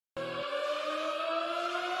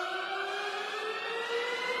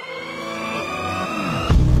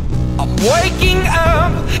Waking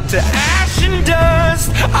up to ash and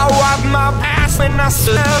dust, I wipe my ass when I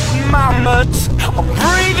slap my nuts. I'm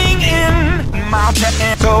breathing in my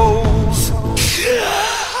toes.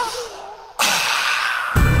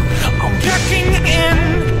 I'm packing in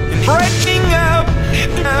and breaking up,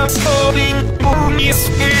 and I'm holding on your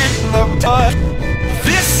skin.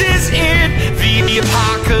 This is it, the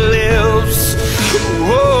apocalypse.